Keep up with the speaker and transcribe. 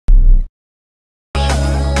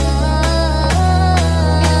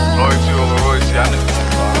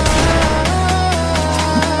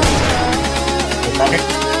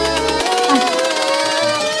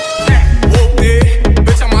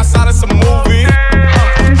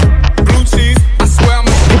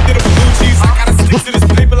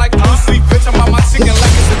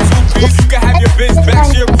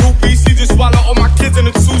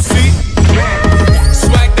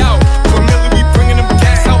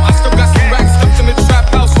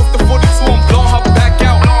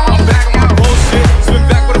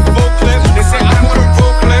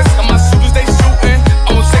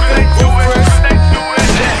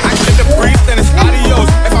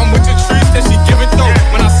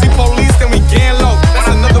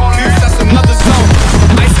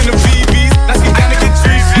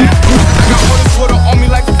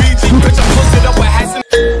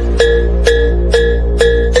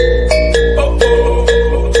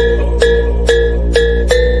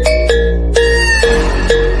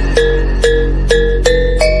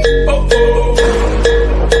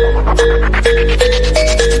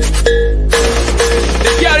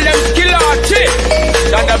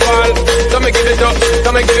all. So me give it up, so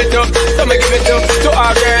me give it up, so me give it up to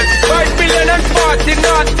our girls. 5 million and 40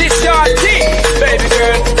 naughty shorty. Baby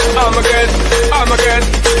girl, I'm a girl, I'm a girl.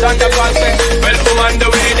 Stand up and say, well, I'm on the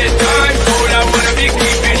way this time. Cool, I wanna be king.